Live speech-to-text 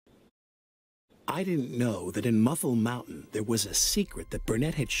I didn't know that in Muffle Mountain there was a secret that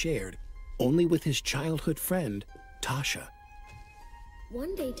Burnett had shared only with his childhood friend, Tasha.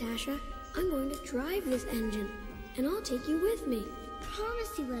 One day, Tasha, I'm going to drive this engine, and I'll take you with me.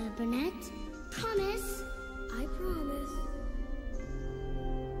 Promise you will, Burnett. Promise. I promise.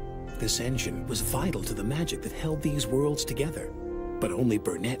 This engine was vital to the magic that held these worlds together, but only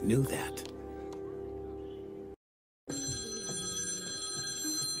Burnett knew that.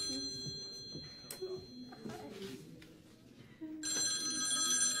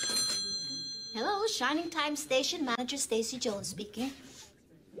 Hello, Shining Time Station Manager Stacy Jones speaking.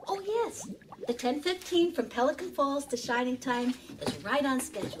 Oh, yes. The 10:15 from Pelican Falls to Shining Time is right on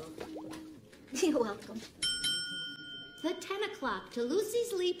schedule. You're welcome. The 10 o'clock to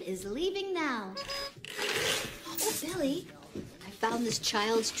Lucy's Leap is leaving now. Oh, Billy, I found this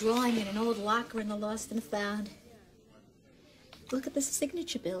child's drawing in an old locker in the Lost and Found. Look at the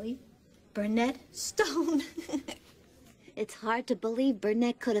signature, Billy. Burnett Stone. It's hard to believe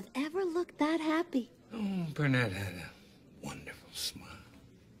Burnett could have ever looked that happy. Oh, Burnett had a wonderful smile.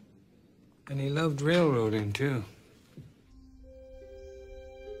 And he loved railroading, too.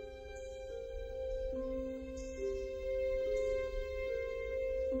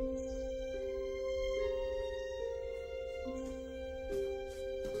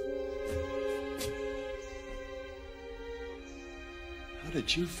 How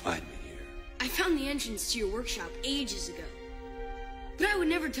did you find me here? I found the entrance to your workshop ages ago. But I would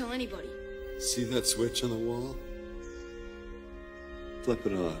never tell anybody. See that switch on the wall? Flip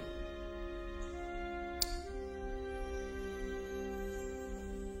it on.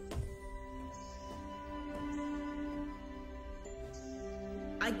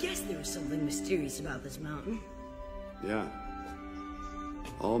 I guess there was something mysterious about this mountain. Yeah.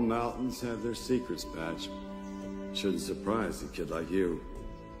 All mountains have their secrets, Patch. Shouldn't surprise a kid like you.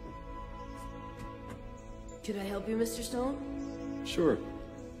 Could I help you, Mr. Stone? Sure.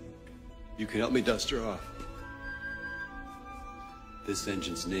 You can help me dust her off. This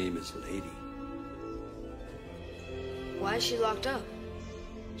engine's name is Lady. Why is she locked up?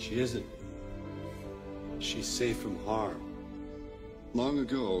 She isn't. She's safe from harm. Long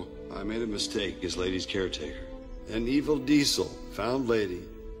ago, I made a mistake as Lady's caretaker. An evil diesel found Lady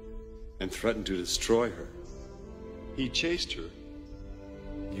and threatened to destroy her. He chased her,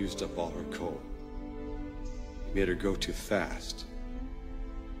 used up all her coal. He made her go too fast,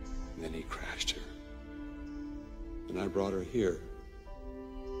 and then he crashed her. And I brought her here.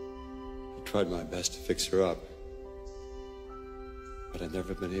 I tried my best to fix her up, but I've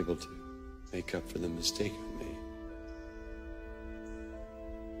never been able to make up for the mistake I made.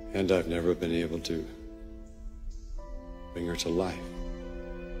 And I've never been able to bring her to life,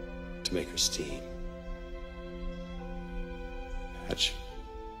 to make her steam. Patch,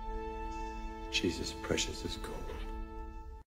 she's as precious as gold.